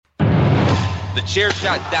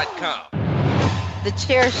thechairshot.com.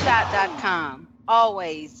 Thechairshot.com.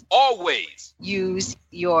 Always use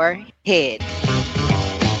your head.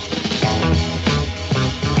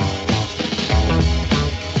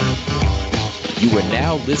 You are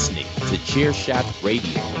now listening to Chairshot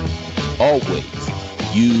Radio. Always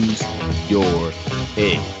use your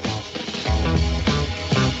head.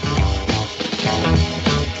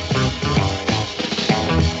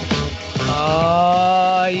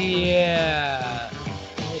 Oh, yeah.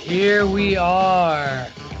 Here we are.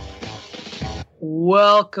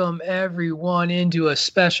 Welcome, everyone, into a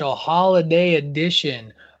special holiday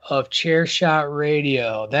edition of Chairshot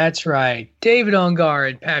Radio. That's right. David Ungar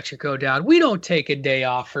and Patrick O'Dowd. We don't take a day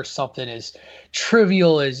off for something as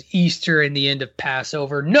trivial as Easter and the end of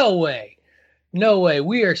Passover. No way. No way.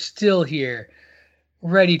 We are still here,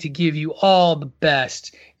 ready to give you all the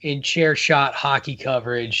best in Chairshot hockey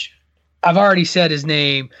coverage. I've already said his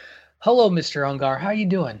name. Hello, Mr. Ungar. How you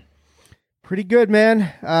doing? Pretty good,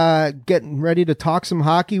 man. Getting ready to talk some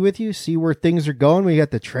hockey with you, see where things are going. We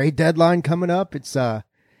got the trade deadline coming up. It's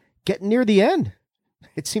getting near the end.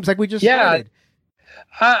 It seems like we just started.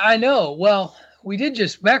 I know. Well, we did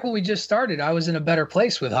back when we just started, I was in a better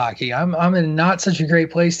place with hockey. I'm in not such a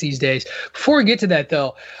great place these days. Before we get to that,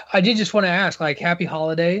 though, I did just want to ask, happy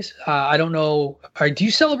holidays. I don't know. Do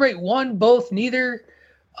you celebrate one, both, neither?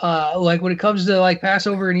 When it comes to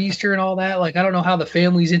Passover and Easter and all that, I don't know how the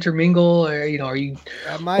families intermingle, or are you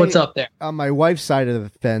what's up there? On my wife's side of the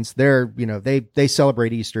fence, they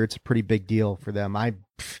celebrate Easter. It's a pretty big deal for them.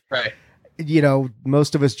 Right.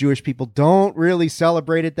 Most of us Jewish people don't really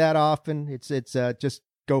celebrate it that often. It's just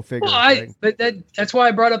go figure. Well, but that's why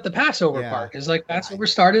I brought up the Passover part. Is Passover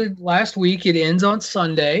started last week. It ends on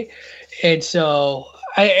Sunday, and so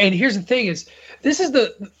and here's the thing: is this is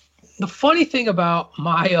the funny thing about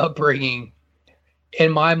my upbringing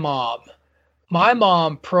and my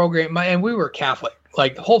mom programmed and we were Catholic,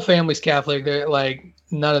 the whole family's Catholic. They're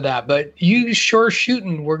none of that, but you sure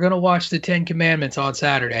shooting. We're going to watch the 10 Commandments on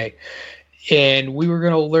Saturday. And we were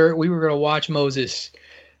going to watch Moses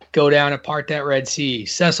go down and part that Red Sea.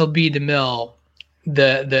 Cecil B. DeMille,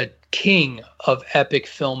 the king of epic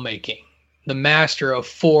filmmaking, the master of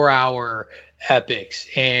 4-hour epics,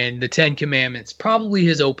 and the 10 Commandments, probably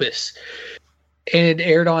his opus. And it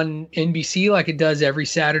aired on NBC like it does every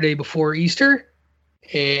Saturday before Easter.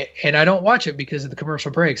 And I don't watch it because of the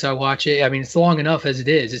commercial breaks. I watch it. I mean, it's long enough as it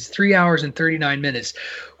is. It's 3 hours and 39 minutes,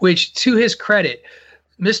 which, to his credit,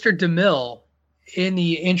 Mr. DeMille, in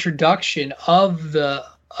the introduction of the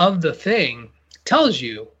thing, tells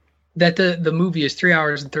you that the movie is 3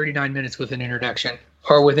 hours and 39 minutes with an introduction,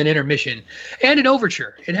 or with an intermission, and an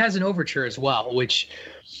overture. It has an overture as well, which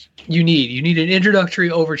you need. You need an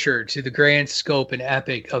introductory overture to the grand scope and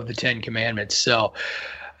epic of the 10 Commandments. So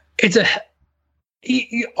it's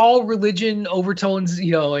all religion overtones,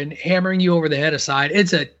 and hammering you over the head aside.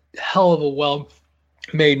 It's a hell of a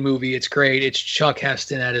well-made movie. It's great. It's Chuck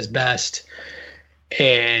Heston at his best,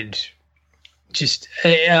 and just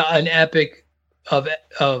an epic of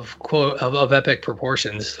epic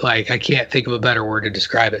proportions. I can't think of a better word to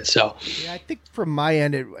describe it. So yeah, I think from my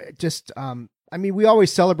end, it just we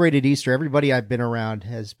always celebrated Easter. Everybody I've been around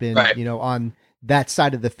has been on that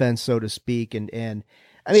side of the fence, so to speak, and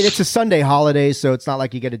it's a Sunday holiday, so it's not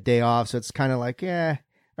like you get a day off. So it's kind of all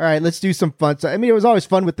right, let's do some fun. So, it was always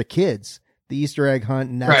fun with the kids, the Easter egg hunt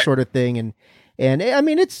and that sort of thing. And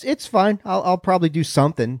it's fine. I'll probably do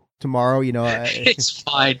something tomorrow. It's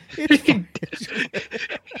fine.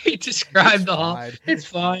 He described the whole. It's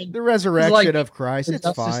fine. The resurrection of Christ.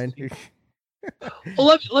 It's fine.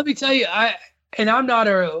 Well, let me tell you, I'm not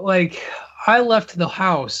I left the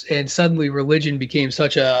house and suddenly religion became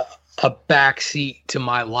such a backseat to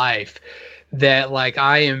my life that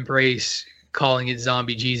I embrace calling it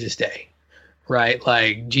Zombie Jesus Day, right?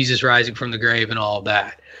 Jesus rising from the grave and all of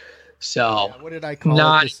that. So what did I call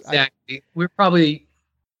not it? Exactly. We're probably.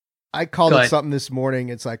 I called it something this morning.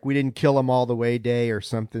 It's we didn't kill him all the way day or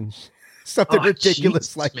something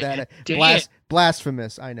ridiculous like man. that.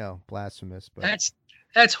 Blasphemous. I know, blasphemous, but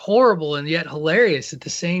that's horrible and yet hilarious at the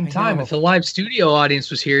same time. If the live studio audience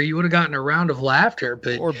was here, you would have gotten a round of laughter,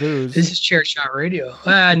 but or booze. This is Chairshot Radio.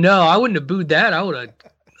 No, I wouldn't have booed that. I would have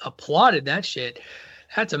applauded that shit.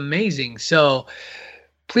 That's amazing. So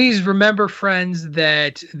please remember, friends,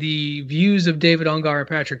 that the views of David Ungar and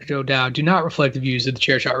Patrick O'Dowd do not reflect the views of the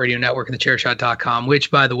Chairshot Radio Network and the Chairshot.com, which,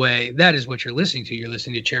 by the way, that is what you're listening to. You're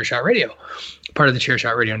listening to Chairshot Radio, part of the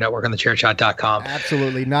Chairshot Radio Network on the Chairshot.com.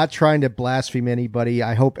 Absolutely. Not trying to blaspheme anybody.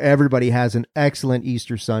 I hope everybody has an excellent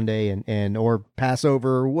Easter Sunday and or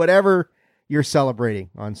Passover or whatever you're celebrating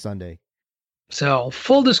on Sunday. So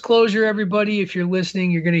full disclosure, everybody, if you're listening,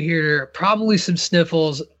 you're going to hear probably some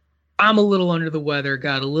sniffles. I'm a little under the weather,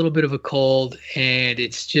 got a little bit of a cold, and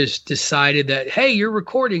it's just decided that, hey, you're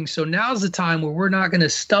recording, so now's the time where we're not going to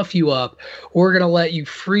stuff you up. We're going to let you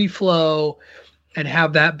free flow and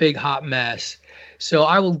have that big hot mess. So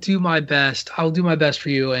I will do my best. I will do my best for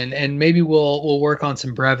you, and maybe we'll work on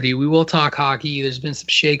some brevity. We will talk hockey. There's been some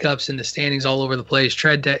shakeups in the standings all over the place.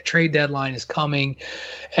 Trade deadline is coming,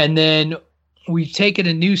 and then we've taken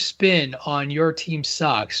a new spin on Your Team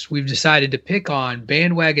Sucks. We've decided to pick on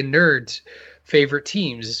bandwagon nerds' favorite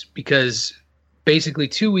teams because basically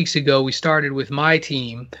 2 weeks ago we started with my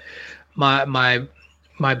team, my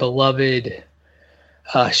beloved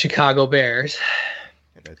Chicago Bears.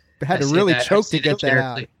 I had to really choke to get that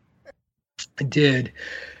out. I did.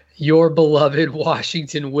 Your beloved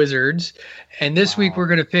Washington Wizards. And this week we're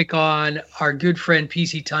going to pick on our good friend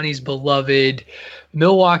PC Tunney's beloved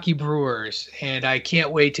Milwaukee Brewers. And I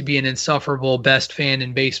can't wait to be an insufferable best fan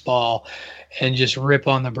in baseball and just rip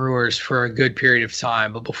on the Brewers for a good period of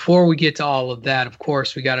time. But before we get to all of that, of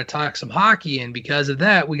course, we got to talk some hockey. And because of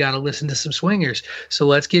that, we got to listen to some swingers. So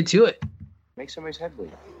let's get to it. Make somebody's head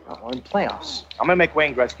bleed. In the playoffs. I'm going to make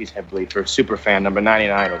Wayne Gretzky's head bleed for super fan number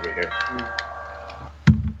 99 over here.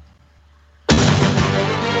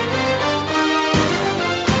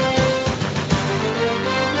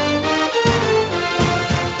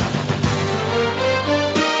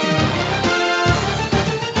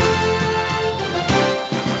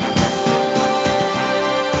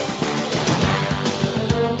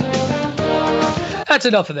 That's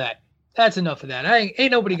enough of that. That's enough of that.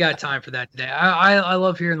 Ain't nobody got time for that today. I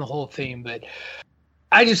love hearing the whole theme, but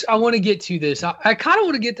I want to get to this. I kind of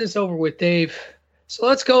want to get this over with, Dave. So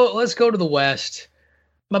let's go to the West.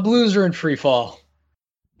 My Blues are in free fall.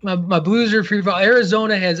 My Blues are in free fall.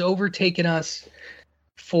 Arizona has overtaken us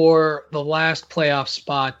for the last playoff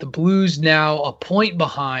spot. The Blues now a point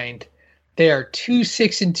behind. They are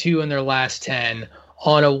 2-6-2 in their last 10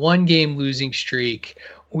 on a 1-game losing streak.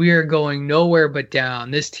 We are going nowhere but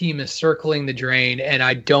down. This team is circling the drain, and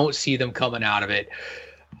I don't see them coming out of it.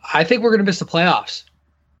 I think we're going to miss the playoffs.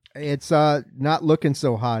 It's not looking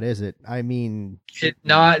so hot, is it? I mean, it's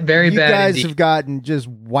not very bad. You guys indeed. have gotten just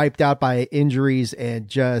wiped out by injuries and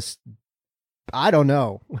just, I don't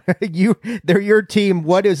know. They're your team.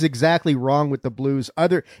 What is exactly wrong with the Blues?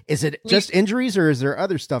 Is it just injuries, or is there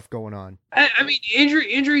other stuff going on? I mean,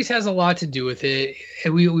 injuries has a lot to do with it.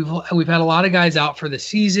 We've had a lot of guys out for the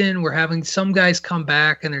season. We're having some guys come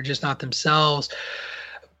back and they're just not themselves.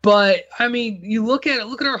 But I mean, you look at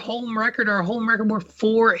our home record. Our home record, we're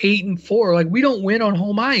 4-8-4. Like, we don't win on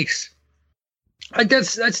home ice. Like,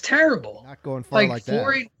 that's terrible. Not going far like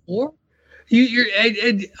that. 4-8-4. You're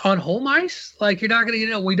on home ice. Like, you're not going to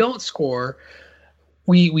get. We don't score.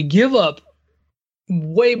 We give up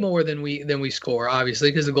way more than we score, obviously,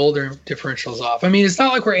 because the goal differential is off. I mean, it's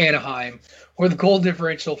not like we're Anaheim, where the goal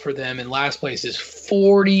differential for them in last place is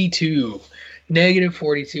 42. Negative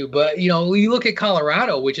 42. But, you look at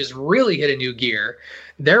Colorado, which has really hit a new gear.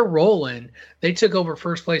 They're rolling. They took over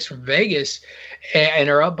first place from Vegas and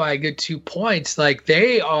are up by a good 2 points. Like,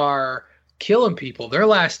 they are killing people. Their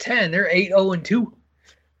last 10, they're 8-0-2.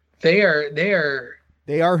 They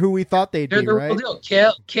are who we thought they'd be, right? Real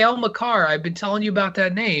deal. Cale Makar, I've been telling you about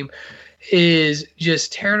that name, is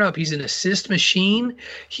just tearing up. He's an assist machine.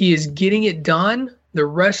 He is getting it done. The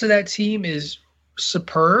rest of that team is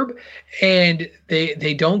superb, and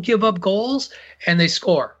they don't give up goals, and they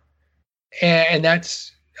score. And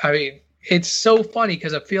that's, I mean, it's so funny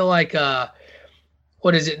because I feel like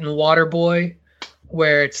what is it in Waterboy,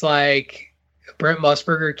 where it's like Brent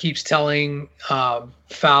Musburger keeps telling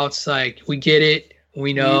Fouts, like, we get it,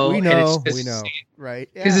 we know, we know, and it's we know, right?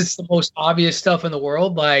 Because it's the most obvious stuff in the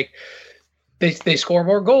world. Like, they score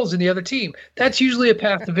more goals than the other team. That's usually a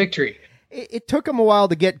path to victory. It took them a while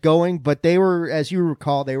to get going, but they were, as you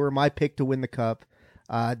recall, they were my pick to win the cup.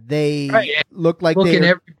 They looked like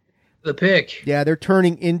the pick. Yeah, they're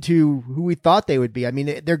turning into who we thought they would be. I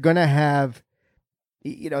mean, they're going to have,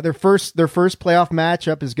 their first playoff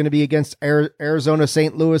matchup is going to be against Arizona,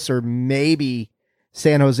 St. Louis, or maybe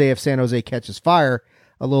San Jose if San Jose catches fire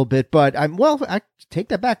a little bit. But I take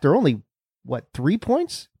that back. They're only 3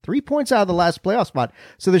 points? 3 points out of the last playoff spot.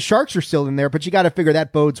 So the Sharks are still in there, but you got to figure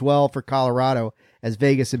that bodes well for Colorado as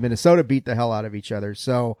Vegas and Minnesota beat the hell out of each other.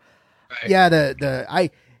 So yeah,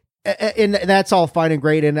 and that's all fine and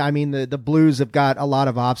great. And I mean, the Blues have got a lot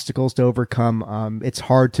of obstacles to overcome. It's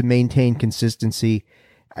hard to maintain consistency.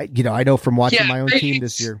 I know from watching my own team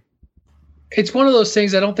this year. It's one of those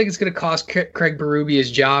things. I don't think it's going to cost Craig Berube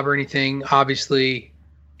his job or anything. Obviously,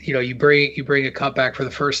 you bring a cup back for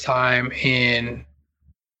the first time in,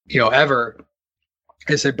 ever.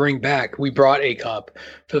 I said bring back. We brought a cup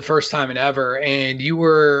for the first time in ever, and you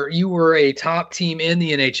were a top team in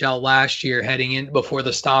the NHL last year heading in before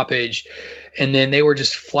the stoppage, and then they were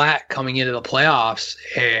just flat coming into the playoffs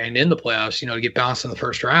and in the playoffs, to get bounced in the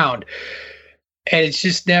first round. And it's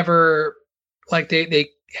just never like they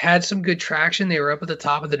had some good traction. They were up at the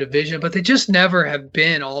top of the division, but they just never have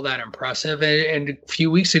been all that impressive. And a few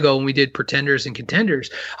weeks ago when we did pretenders and contenders,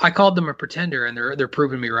 I called them a pretender, and they're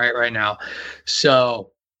proving me right now.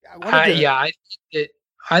 So I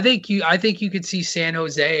think you could see San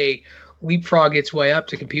Jose leapfrog its way up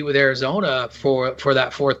to compete with Arizona for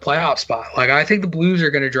that fourth playoff spot. Like, I think the Blues are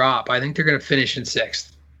going to drop. I think they're going to finish in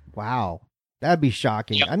sixth. Wow. That'd be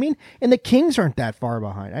shocking. Yep. I mean, and the Kings aren't that far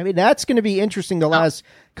behind. I mean, that's going to be interesting. The last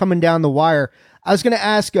coming down the wire. I was going to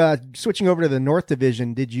ask, switching over to the North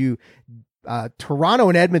Division, did you, Toronto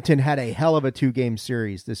and Edmonton had a hell of a 2-game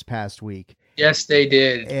series this past week. Yes, they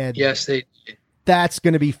did. And yes, they did. That's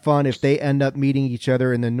going to be fun if they end up meeting each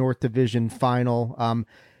other in the North Division final.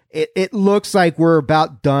 It looks like we're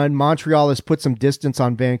about done. Montreal has put some distance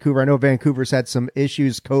on Vancouver. I know Vancouver's had some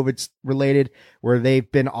issues, COVID related, where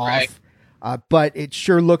they've been off. Right. But it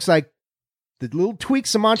sure looks like the little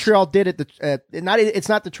tweaks that Montreal did at the it's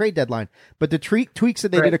not the trade deadline, but the tweaks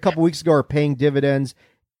that they did a couple weeks ago are paying dividends.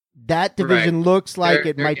 That division looks like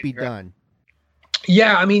it might be done.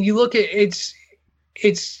 Yeah, I mean, you look at it's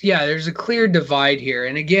there's a clear divide here,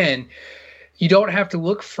 and again, you don't have to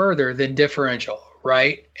look further than differential,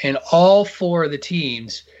 right? And all 4 of the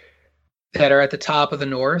teams that are at the top of the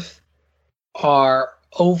North are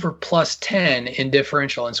over +10 in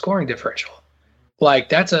differential and scoring differential. Like,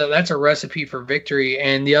 that's a recipe for victory.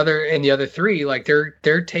 And the other 3, like,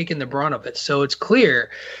 they're taking the brunt of it. So it's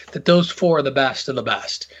clear that those 4 are the best of the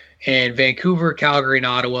best. And Vancouver, Calgary, and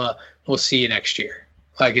Ottawa, we'll see you next year.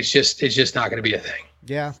 Like, it's just not going to be a thing.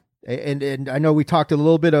 Yeah. And I know we talked a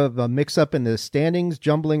little bit of a mix up in the standings,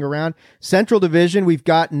 jumbling around. Central Division, we've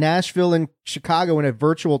got Nashville and Chicago in a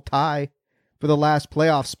virtual tie for the last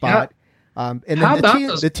playoff spot. Yeah. And then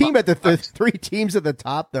the team at the 3 teams at the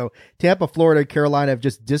top, though, Tampa, Florida, and Carolina, have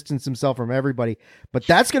just distanced themselves from everybody. But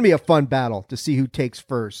that's going to be a fun battle to see who takes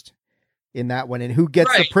first in that one and who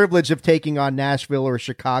gets the privilege of taking on Nashville or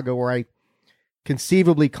Chicago, or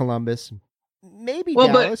conceivably Columbus, maybe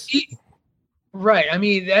Dallas. Right. I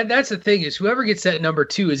mean, that's the thing, is whoever gets that number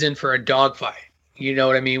 2 is in for a dogfight. You know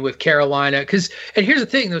what I mean? With Carolina. And here's the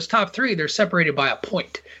thing, those top 3, they're separated by a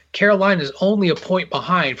point. Carolina is only a point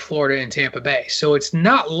behind Florida and Tampa Bay. So it's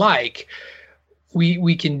not like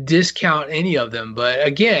we can discount any of them. But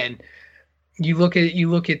again, you look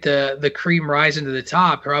at the cream rising to the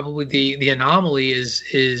top, probably the anomaly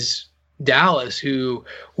is Dallas, who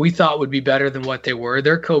we thought would be better than what they were.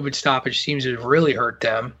 Their COVID stoppage seems to have really hurt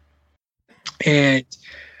them. And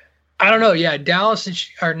I don't know. Yeah,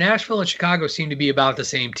 Nashville and Chicago seem to be about the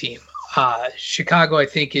same team. Chicago, I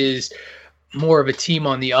think, is more of a team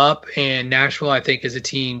on the up, and Nashville, I think, is a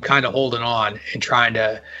team kind of holding on and trying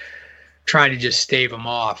to just stave them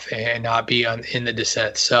off and not be in the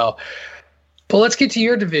descent. So, but let's get to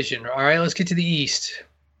your division. All right, let's get to the East.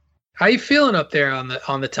 How you feeling up there on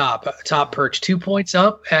the top perch? 2 points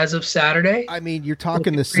up as of Saturday. I mean, you're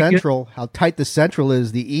talking the Central, how tight the Central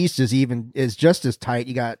is. The East is just as tight.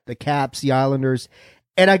 You got the Caps, the Islanders,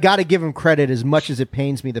 and I got to give them credit, as much as it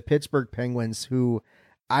pains me, the Pittsburgh Penguins, who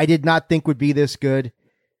I did not think would be this good.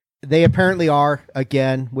 They apparently are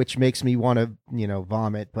again, which makes me want to,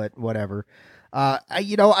 vomit, but whatever.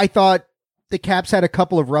 I thought the Caps had a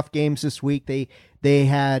couple of rough games this week. They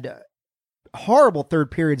had horrible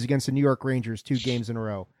third periods against the New York Rangers 2 games in a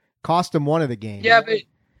row. Cost them one of the games. Yeah, but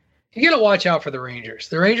you got to watch out for the Rangers.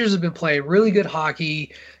 The Rangers have been playing really good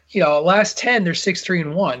hockey. Last 10, they're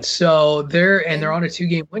 6-3-1. So they're on a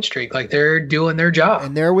 2-game win streak. Like, they're doing their job.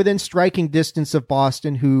 And they're within striking distance of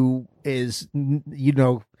Boston, who is,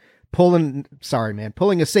 pulling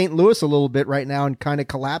a St. Louis a little bit right now and kind of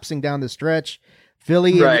collapsing down the stretch.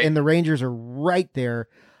 Philly and the Rangers are right there.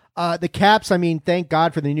 The Caps, I mean, thank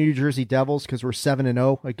God for the New Jersey Devils, because we're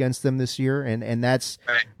 7-0 against them this year, and that's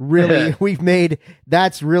really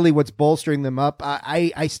that's really what's bolstering them up.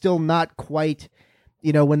 I still not quite,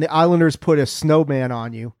 when the Islanders put a snowman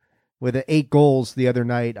on you with 8 goals the other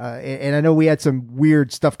night, and I know we had some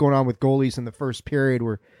weird stuff going on with goalies in the first period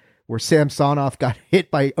where Samsonov got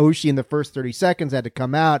hit by Oshie in the first 30 seconds, had to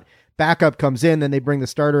come out. Backup comes in, then they bring the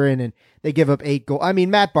starter in, and they give up 8 goals. I mean,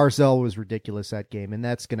 Matt Barzal was ridiculous that game, and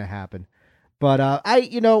that's going to happen. But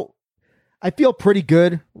I feel pretty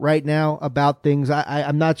good right now about things.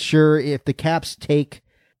 I'm not sure if the Caps take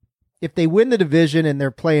if they win the division and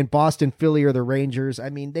they're playing Boston, Philly, or the Rangers, I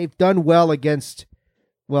mean, they've done well against,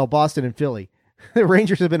 Boston and Philly. The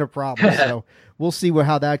Rangers have been a problem, so we'll see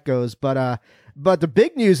how that goes. But the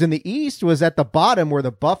big news in the East was at the bottom where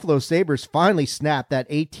the Buffalo Sabres finally snapped that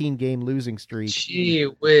 18-game losing streak. Gee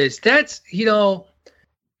whiz. That's,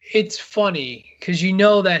 it's funny because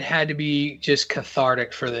that had to be just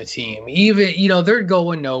cathartic for the team. Even, they're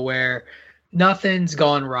going nowhere. Nothing's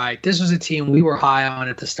gone right. This was a team we were high on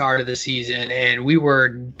at the start of the season, and we were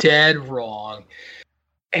dead wrong.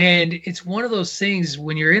 And it's one of those things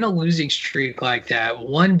when you're in a losing streak like that,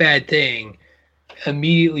 one bad thing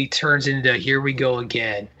immediately turns into here we go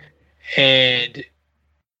again. And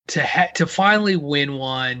to finally win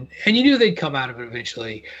one, and you knew they'd come out of it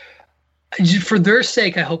eventually. For their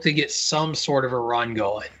sake, I hope they get some sort of a run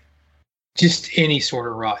going. Just any sort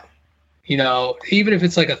of run. Even if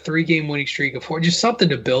it's like a 3-game winning streak of 4, just something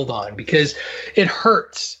to build on because it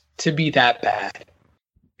hurts to be that bad.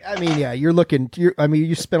 I mean, yeah,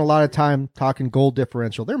 you spent a lot of time talking goal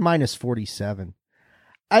differential. They're minus 47.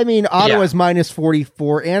 I mean, Ottawa's minus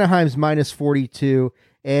 44, Anaheim's minus 42,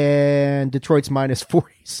 and Detroit's minus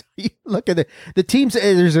 40. So you look at the teams,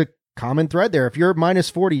 there's a common thread there. If you're minus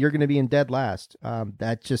 40, you're going to be in dead last.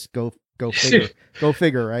 That just go figure. Go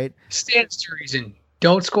figure, right? Stands to reason.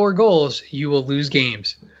 Don't score goals, you will lose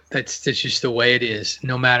games. That's just the way it is.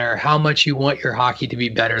 No matter how much you want your hockey to be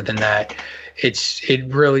better than that, it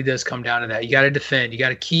really does come down to that. You got to defend. You got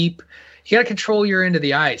to control your end of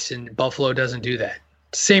the ice, and Buffalo doesn't do that.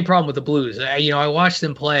 Same problem with the Blues. I watched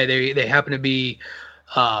them play. They happen to be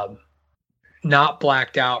not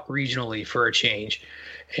blacked out regionally for a change.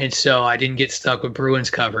 And so I didn't get stuck with Bruins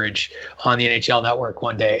coverage on the NHL Network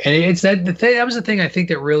one day. And it's that was the thing I think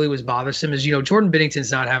that really was bothersome is, Jordan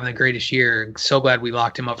Binnington's not having the greatest year. So glad we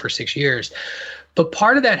locked him up for 6 years. But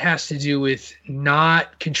part of that has to do with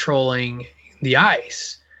not controlling the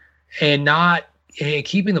ice and not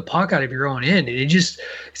keeping the puck out of your own end. And it just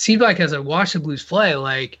seemed like as I watched the Blues play,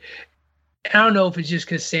 like, I don't know if it's just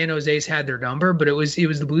because San Jose's had their number, but it was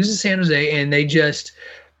the Blues of San Jose, and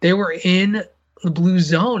they were in the blue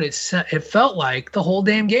zone. It felt like the whole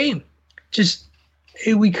damn game.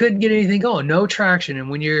 We couldn't get anything going. No traction. And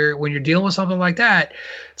when you're dealing with something like that,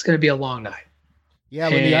 it's going to be a long night. Yeah,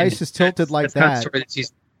 when the ice is tilted like that.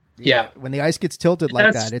 Yeah, when the ice gets tilted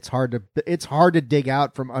like that, it's hard to dig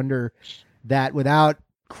out from under that without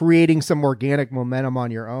creating some organic momentum on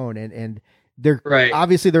your own. And they're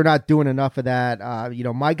obviously they're not doing enough of that.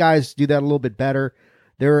 My guys do that a little bit better.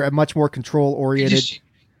 They're a much more control oriented.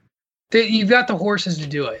 You've got the horses to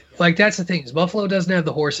do it. Like, that's the thing is Buffalo doesn't have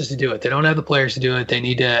the horses to do it. They don't have the players to do it. They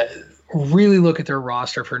need to really look at their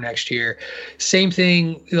roster for next year. Same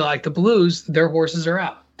thing, like the Blues, their horses are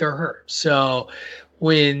out. They're hurt. So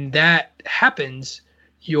when that happens,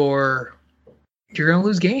 you're going to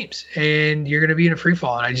lose games and you're going to be in a free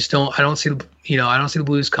fall. And I don't see the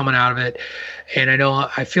Blues coming out of it. And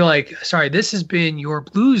I feel like, this has been your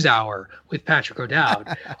Blues Hour with Patrick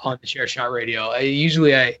O'Dowd on the Chairshot Radio.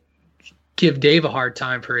 I give Dave a hard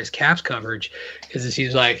time for his Caps coverage because it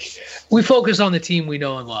seems like we focus on the team we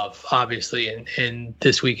know and love, obviously. And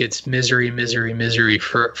this week it's misery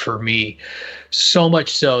for me. So much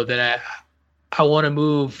so that I want to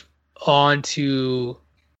move on to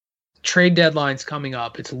trade deadlines coming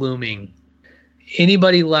up. It's looming.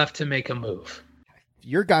 Anybody left to make a move?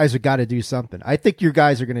 Your guys have got to do something. I think your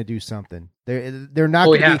guys are going to do something. They're not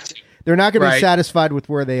going to be satisfied with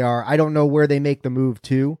where they are. I don't know where they make the move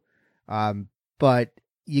to. But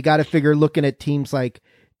you got to figure looking at teams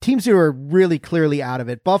who are really clearly out of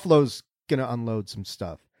it. Buffalo's going to unload some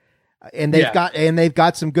stuff and they've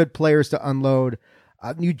got some good players to unload.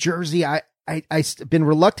 New Jersey, I've been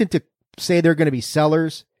reluctant to say they're going to be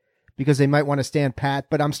sellers because they might want to stand pat,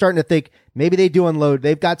 but I'm starting to think maybe they do unload.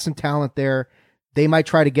 They've got some talent there. They might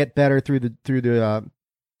try to get better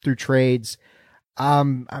through trades.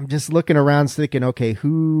 I'm just looking around thinking, okay,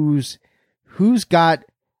 who's got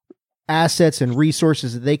assets and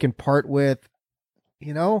resources that they can part with.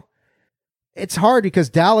 It's hard because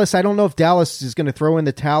Dallas, I don't know if Dallas is going to throw in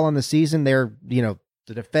the towel on the season. They're, the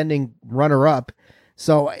defending runner up.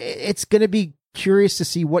 So it's going to be curious to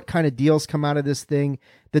see what kind of deals come out of this thing.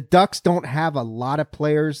 The Ducks don't have a lot of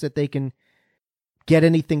players that they can get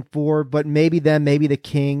anything for, but maybe the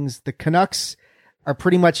Kings, the Canucks are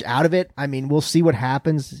pretty much out of it. I mean, we'll see what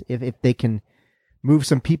happens if they can move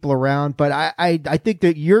some people around. But I think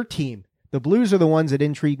that your team, the Blues, are the ones that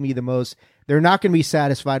intrigue me the most. They're not going to be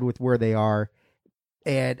satisfied with where they are.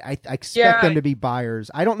 And I expect them to be buyers.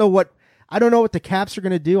 I don't know what the Caps are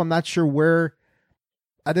going to do. I'm not sure where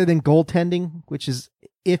other than goaltending, which is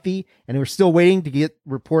iffy, and we're still waiting to get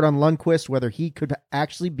report on Lundqvist, whether he could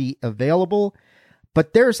actually be available.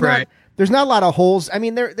 But there's not a lot of holes. I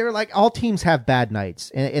mean, they're like all teams have bad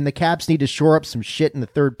nights, and the Caps need to shore up some shit in the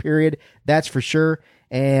third period. That's for sure.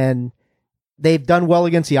 And they've done well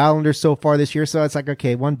against the Islanders so far this year. So it's like,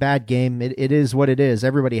 okay, one bad game. It is what it is.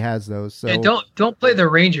 Everybody has those. So and don't play the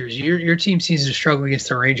Rangers. Your team seems to struggle against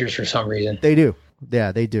the Rangers for some reason. They do.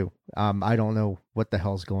 Yeah, they do. I don't know what the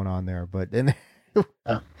hell's going on there, but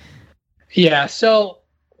yeah. So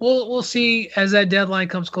we'll see as that deadline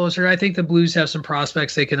comes closer. I think the Blues have some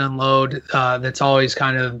prospects they can unload. That's always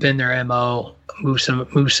kind of been their MO. Move some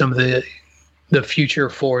of the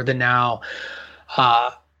future for the now.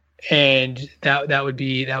 And that would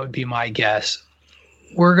be my guess.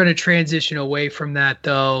 We're going to transition away from that,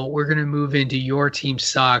 though. We're going to move into Your Team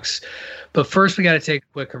Sucks. But first, we got to take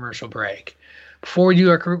a quick commercial break. Before we do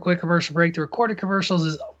our quick commercial break, the recorded commercials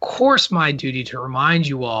is, of course, my duty to remind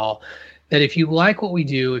you all that if you like what we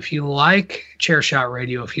do, if you like Chairshot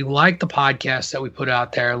Radio, if you like the podcast that we put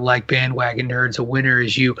out there, like Bandwagon Nerds, A Winner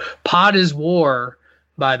Is You, Pod is War,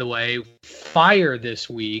 by the way, fire this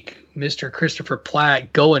week, Mr. Christopher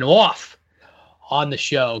Platt going off on the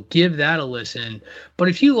show. Give that a listen. But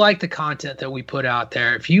if you like the content that we put out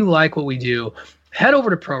there, if you like what we do, head over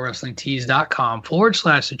to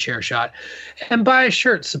ProWrestlingTees.com/thechairshot and buy a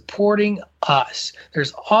shirt supporting us.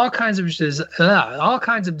 There's all kinds of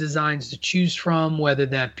designs to choose from, whether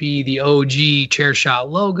that be the OG Chairshot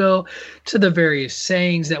logo to the various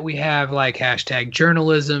sayings that we have, like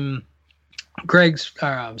 #journalism,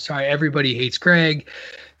 everybody hates Greg,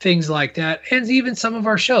 things like that, and even some of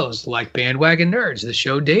our shows like Bandwagon Nerds, the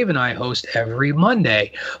show Dave and I host every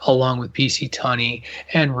Monday, along with PC Tunney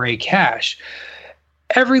and Ray Cash.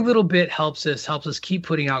 Every little bit helps us keep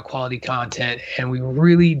putting out quality content, and we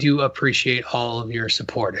really do appreciate all of your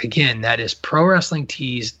support. Again, that is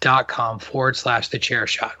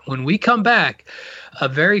ProWrestlingTees.com/thechairshot. When we come back, a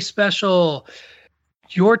very special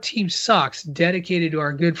Your Team Sucks dedicated to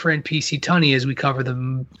our good friend PC Tunney as we cover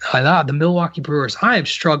the Milwaukee Brewers. I am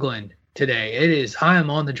struggling today. I am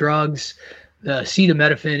on the drugs. The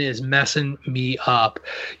acetaminophen is messing me up.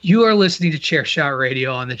 You are listening to Chairshot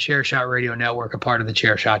Radio on the Chairshot Radio Network, a part of the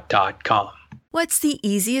Chairshot.com. What's the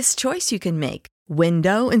easiest choice you can make?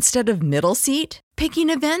 Window instead of middle seat?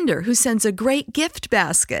 Picking a vendor who sends a great gift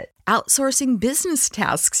basket? Outsourcing business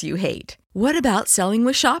tasks you hate? What about selling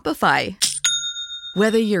with Shopify?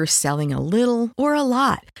 Whether you're selling a little or a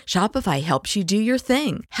lot, Shopify helps you do your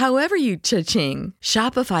thing, however you cha-ching.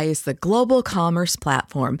 Shopify is the global commerce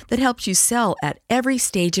platform that helps you sell at every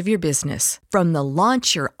stage of your business. From the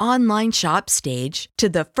launch your online shop stage to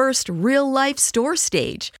the first real-life store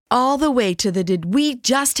stage, all the way to the did we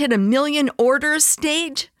just hit 1 million orders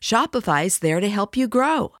stage. Shopify's there to help you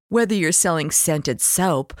grow. Whether you're selling scented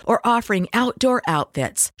soap or offering outdoor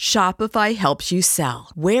outfits, Shopify helps you sell.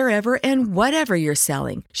 Wherever and whatever you're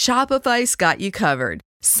selling, Shopify's got you covered.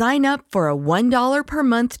 Sign up for a $1 per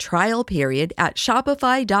month trial period at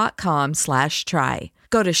shopify.com/try.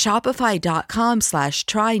 Go to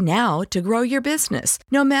shopify.com/try now to grow your business,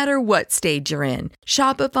 no matter what stage you're in.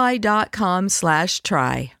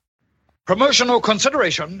 Shopify.com/try. Promotional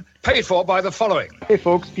consideration paid for by the following. Hey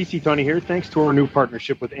folks, PC Tony here. Thanks to our new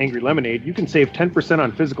partnership with Angry Lemonade, you can save 10%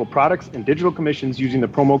 on physical products and digital commissions using the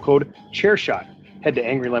promo code Chairshot. Head to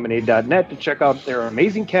angrylemonade.net to check out their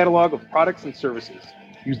amazing catalog of products and services.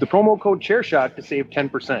 Use the promo code Chairshot to save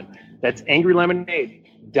 10%. That's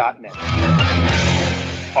angrylemonade.net.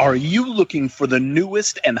 Are you looking for the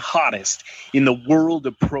newest and hottest in the world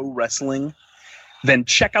of pro wrestling? Then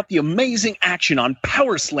check out the amazing action on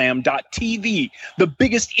Powerslam.tv, the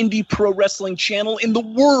biggest indie pro wrestling channel in the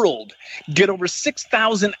world. Get over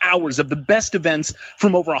 6,000 hours of the best events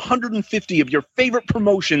from over 150 of your favorite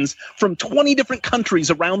promotions from 20 different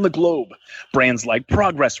countries around the globe. Brands like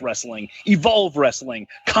Progress Wrestling, Evolve Wrestling,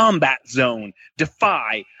 Combat Zone,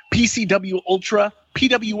 Defy, PCW Ultra,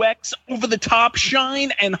 PWX, Over the Top,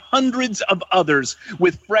 Shine, and hundreds of others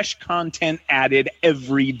with fresh content added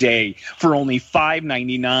every day for only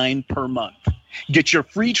 $5.99 per month. Get your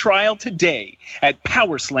free trial today at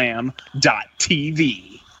Powerslam.tv.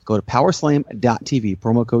 Go to Powerslam.tv,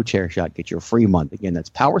 promo code Chairshot. Get your free month. Again, that's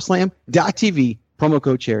Powerslam.tv, promo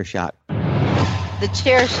code Chairshot.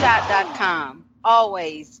 TheChairshot.com.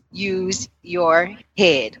 Always use your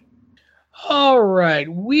head. All right,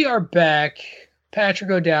 we are back. Patrick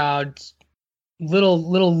O'Dowd,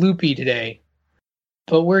 little loopy today,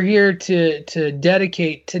 but we're here to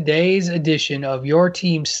dedicate today's edition of Your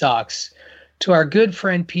Team Sucks to our good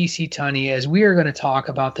friend PC Tunney, as we are going to talk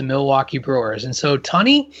about the Milwaukee Brewers. And so,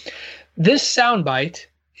 Tunney, this soundbite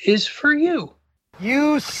is for you.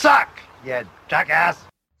 You suck, you jackass.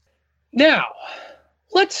 Now,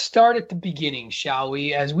 let's start at the beginning, shall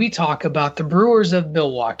we, as we talk about the Brewers of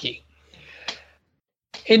Milwaukee.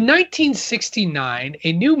 In 1969,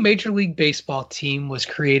 a new Major League Baseball team was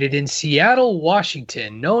created in Seattle,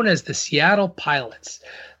 Washington, known as the Seattle Pilots.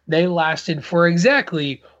 They lasted for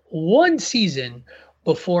exactly one season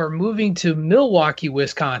before moving to Milwaukee,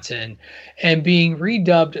 Wisconsin, and being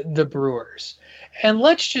redubbed the Brewers. And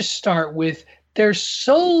let's just start with, there's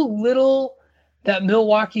so little that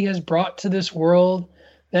Milwaukee has brought to this world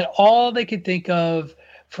that all they could think of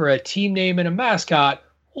for a team name and a mascot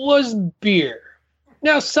was beer.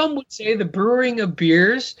 Now, some would say the brewing of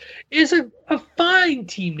beers is a fine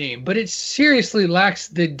team name, but it seriously lacks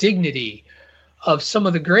the dignity of some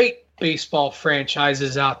of the great baseball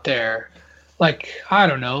franchises out there. Like, I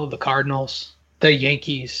don't know, the Cardinals, the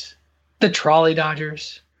Yankees, the Trolley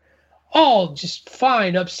Dodgers. All just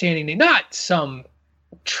fine, upstanding names. Not some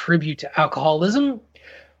tribute to alcoholism.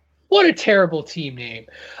 What a terrible team name.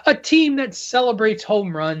 A team that celebrates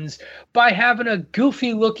home runs by having a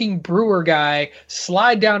goofy-looking brewer guy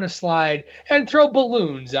slide down a slide and throw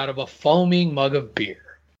balloons out of a foaming mug of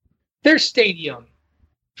beer. Their stadium,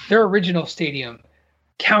 their original stadium,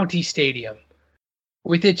 County Stadium,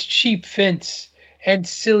 with its cheap fence and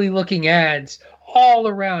silly-looking ads all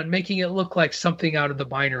around, making it look like something out of the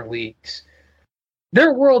minor leagues.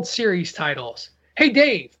 Their World Series titles. Hey,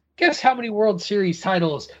 Dave, guess how many World Series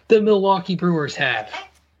titles the Milwaukee Brewers have?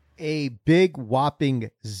 A big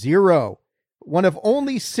whopping 0. One of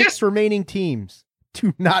only 6 remaining teams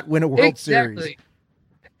to not win a World Series.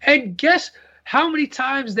 And guess how many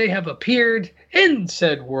times they have appeared in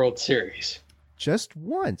said World Series? Just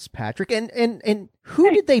once, Patrick. And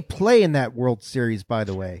who did they play in that World Series, by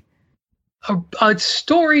the way? A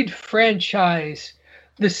storied franchise,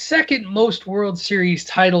 the second most World Series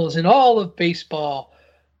titles in all of baseball.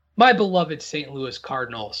 My beloved St. Louis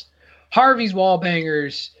Cardinals. Harvey's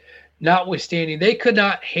Wallbangers, notwithstanding, they could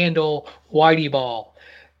not handle Whitey Ball.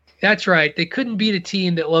 That's right. They couldn't beat a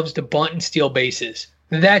team that loves to bunt and steal bases.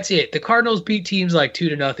 That's it. The Cardinals beat teams like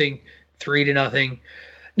 2-0, 3-0.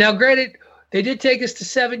 Now, granted, they did take us to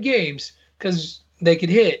 7 games because they could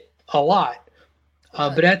hit a lot.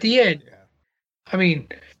 But at the end, I mean,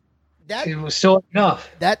 it was still enough.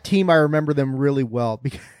 That team, I remember them really well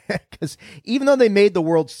because even though they made the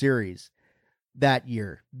World Series that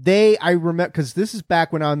year, I remember, because this is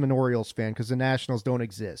back when I'm an Orioles fan because the Nationals don't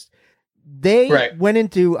exist. They went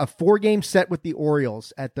into a 4-game set with the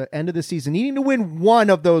Orioles at the end of the season, needing to win 1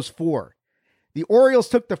 of those 4. The Orioles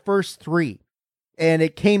took the first 3, and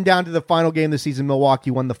it came down to the final game of the season.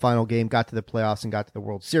 Milwaukee won the final game, got to the playoffs, and got to the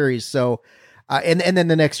World Series. So, and then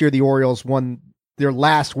the next year, the Orioles won their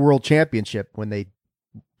last World Championship when they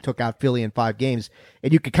took out Philly in 5 games,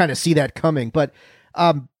 and you could kind of see that coming. But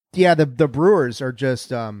the Brewers are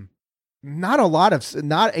just not a lot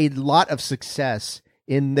of success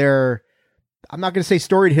in their. I'm not going to say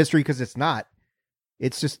storied history because it's not.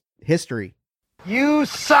 It's just history. You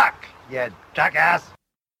suck, you jackass.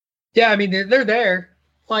 Yeah, I mean they're there.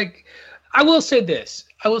 Like, I will say this.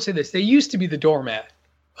 They used to be the doormat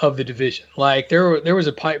of the division. Like there was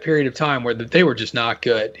a period of time where they were just not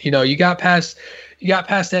good. You know, you got past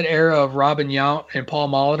that era of Robin Yount and Paul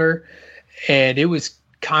Molitor, and it was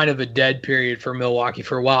kind of a dead period for Milwaukee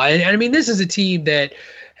for a while. And I mean, this is a team that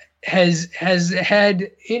has had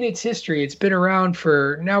in its history, it's been around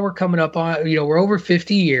for, now we're coming up on, we're over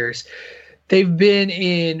 50 years. They've been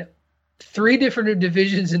in 3 different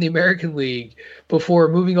divisions in the American League before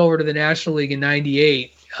moving over to the National League in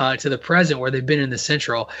 98 to the present, where they've been in the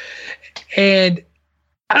Central. And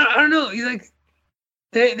I don't know, like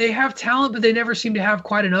they have talent, but they never seem to have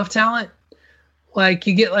quite enough talent. Like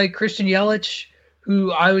you get like Christian Yelich,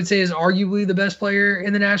 who I would say is arguably the best player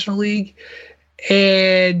in the National League,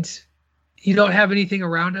 and you don't have anything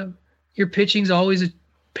around him. Your pitching's always a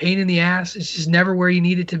pain in the ass. It's just never where you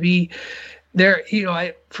need it to be. There,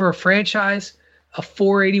 for a franchise, a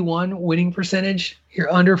 481 winning percentage,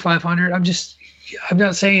 you're under 500. I'm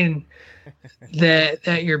not saying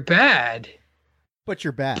that you're bad, but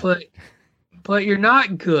you're bad. But you're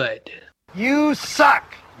not good. You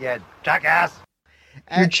suck, you jackass.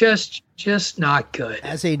 You're just not good.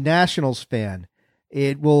 As a Nationals fan,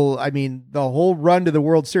 the whole run to the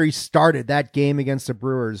World Series started that game against the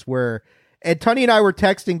Brewers, where Tunney and I were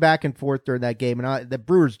texting back and forth during that game, and the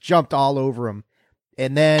Brewers jumped all over them.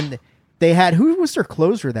 And then they had, who was their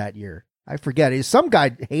closer that year? I forget. Is some guy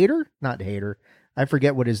not Hader? I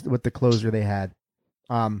forget what the closer they had.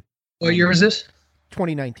 What year was this?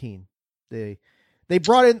 2019. They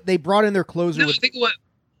brought in their closer. No,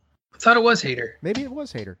 I thought it was Hader. Maybe it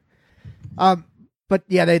was Hader. But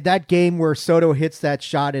yeah, that game where Soto hits that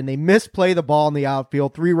shot and they misplay the ball in the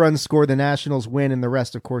outfield, 3 runs score, the Nationals win, and the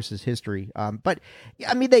rest, of course, is history. But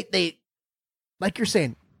I mean, they like you're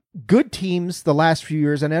saying, good teams the last few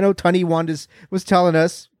years. And I know Tony was telling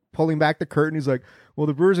us, pulling back the curtain, he's like, well,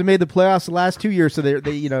 the Brewers have made the playoffs the last 2 years, so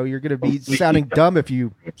they you're going to be sounding dumb if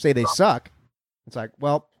you say they suck. It's like,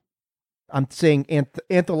 well, I'm saying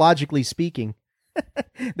anthologically speaking,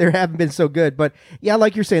 they haven't been so good. But yeah,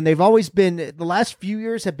 like you're saying, they've always been, the last few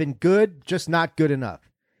years have been good, just not good enough.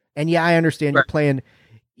 And yeah, I understand you're playing,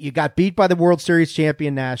 you got beat by the World Series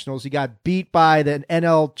champion Nationals. You got beat by the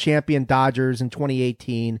NL champion Dodgers in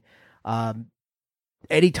 2018.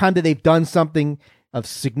 Anytime that they've done something of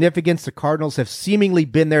significance, the Cardinals have seemingly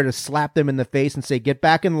been there to slap them in the face and say, get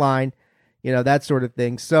back in line, that sort of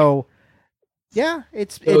thing. So yeah,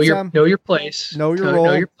 know your place. Know your role.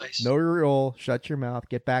 Know your place. Know your role. Shut your mouth.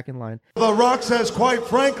 Get back in line. The Rock says, quite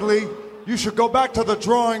frankly, you should go back to the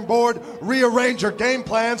drawing board, rearrange your game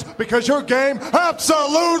plans, because your game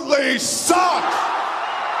absolutely sucks.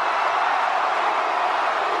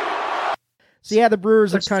 So yeah, the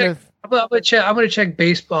Brewers are kind of. I'm going to check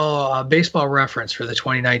baseball reference for the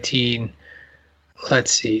 2019.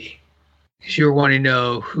 Let's see. Because you were wanting to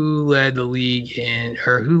know who led the league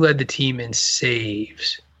who led the team in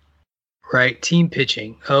saves, right? Team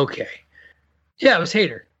pitching. Okay. Yeah, it was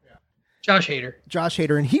Hader. Yeah. Josh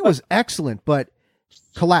Hader. And he was excellent, but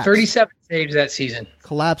collapsed. 37 saves that season.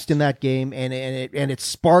 Collapsed in that game, and it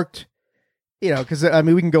sparked, because I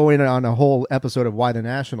mean, we can go in on a whole episode of why the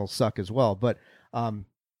Nationals suck as well, but right.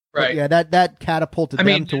 But yeah, that catapulted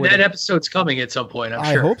them to that episode's coming at some point, I'm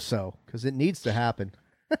sure. I hope so, because it needs to happen.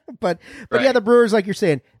 but yeah, the Brewers, like you're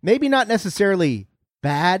saying, maybe not necessarily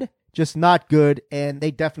bad, just not good, and they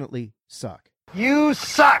definitely suck. You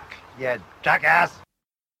suck, you jackass.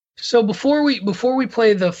 So before we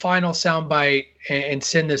play the final soundbite and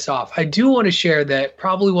send this off, I do want to share that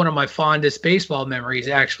probably one of my fondest baseball memories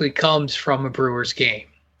actually comes from a Brewers game,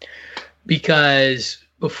 because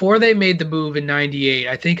before they made the move in '98,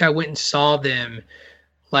 I think I went and saw them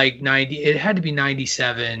like 90. It had to be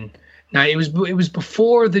 '97. Now it was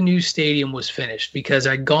before the new stadium was finished, because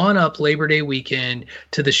I'd gone up Labor Day weekend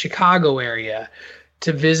to the Chicago area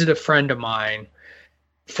to visit a friend of mine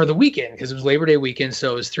for the weekend, because it was Labor Day weekend,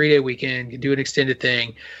 so it was 3-day weekend, could do an extended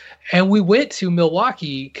thing. And we went to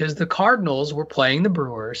Milwaukee because the Cardinals were playing the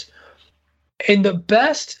Brewers. And the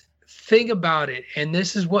best thing about it, and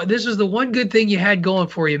this was the one good thing you had going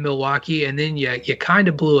for you, Milwaukee, and then you kind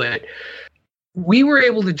of blew it. We were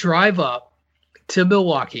able to drive up to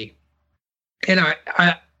Milwaukee. And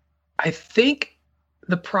I think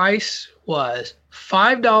the price was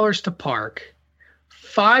 $5 to park,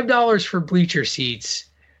 $5 for bleacher seats,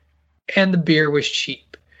 and the beer was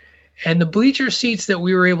cheap. And the bleacher seats that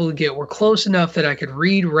we were able to get were close enough that I could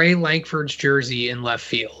read Ray Lankford's jersey in left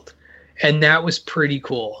field. And that was pretty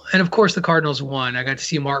cool. And of course the Cardinals won. I got to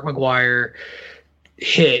see Mark McGwire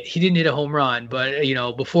hit. He didn't hit a home run, but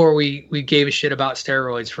before we gave a shit about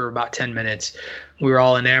steroids for about 10 minutes, we were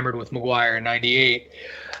all enamored with McGwire in '98.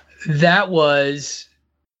 That was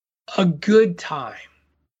a good time,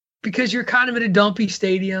 because you're kind of in a dumpy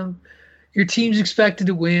stadium. Your team's expected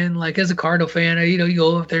to win. Like, as a Cardinal fan, you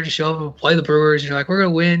go up there to show up and play the Brewers. You're like, we're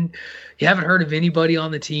going to win. You haven't heard of anybody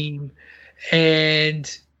on the team. And,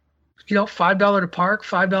 $5 to park,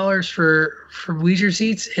 $5 for bleacher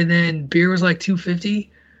seats. And then beer was like $2.50,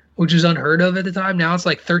 which was unheard of at the time. Now it's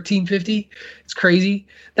like $13.50. It's crazy.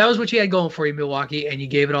 That was what you had going for you, Milwaukee, and you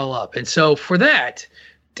gave it all up. And so for that,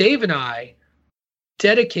 Dave and I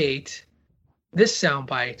dedicate this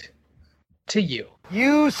soundbite to you.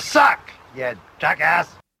 You suck, you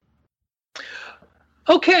jackass.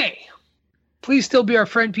 Okay. Please still be our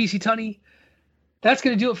friend, PC Tunney. That's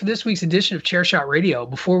going to do it for this week's edition of Chairshot Radio.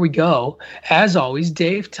 Before we go, as always,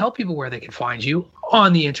 Dave, tell people where they can find you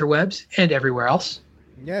on the interwebs and everywhere else.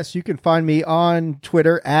 Yes, you can find me on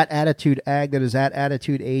Twitter at AttitudeAg, that is at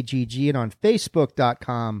AttitudeAGG, and on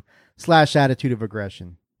Facebook.com/Attitude of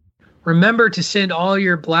Aggression. Remember to send all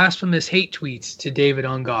your blasphemous hate tweets to David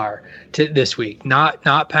Ungar this week, not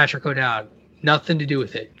Patrick O'Dowd. Nothing to do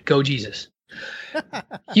with it. Go Jesus.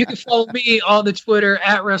 You can follow me on the Twitter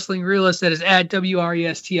at Wrestling Realist. That is at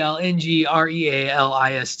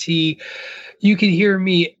WRESTLNGREALIST. You can hear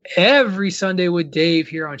me every Sunday with Dave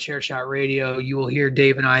here on Chairshot Radio. You will hear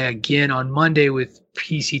Dave and I again on Monday with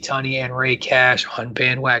PC Tunney and Ray Cash on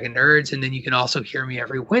Bandwagon Nerds. And then you can also hear me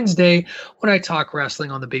every Wednesday when I talk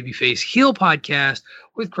wrestling on the Babyface Heel podcast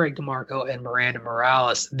with Craig DeMarco and Miranda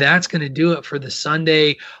Morales. That's going to do it for the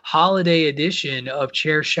Sunday holiday edition of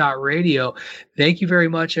Chairshot Radio. Thank you very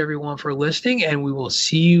much, everyone, for listening, and we will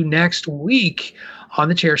see you next week on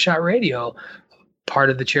the Chairshot Radio, part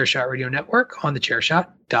of the Chairshot Radio Network on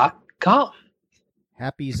thechairshot.com.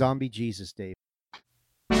 Happy Zombie Jesus Day.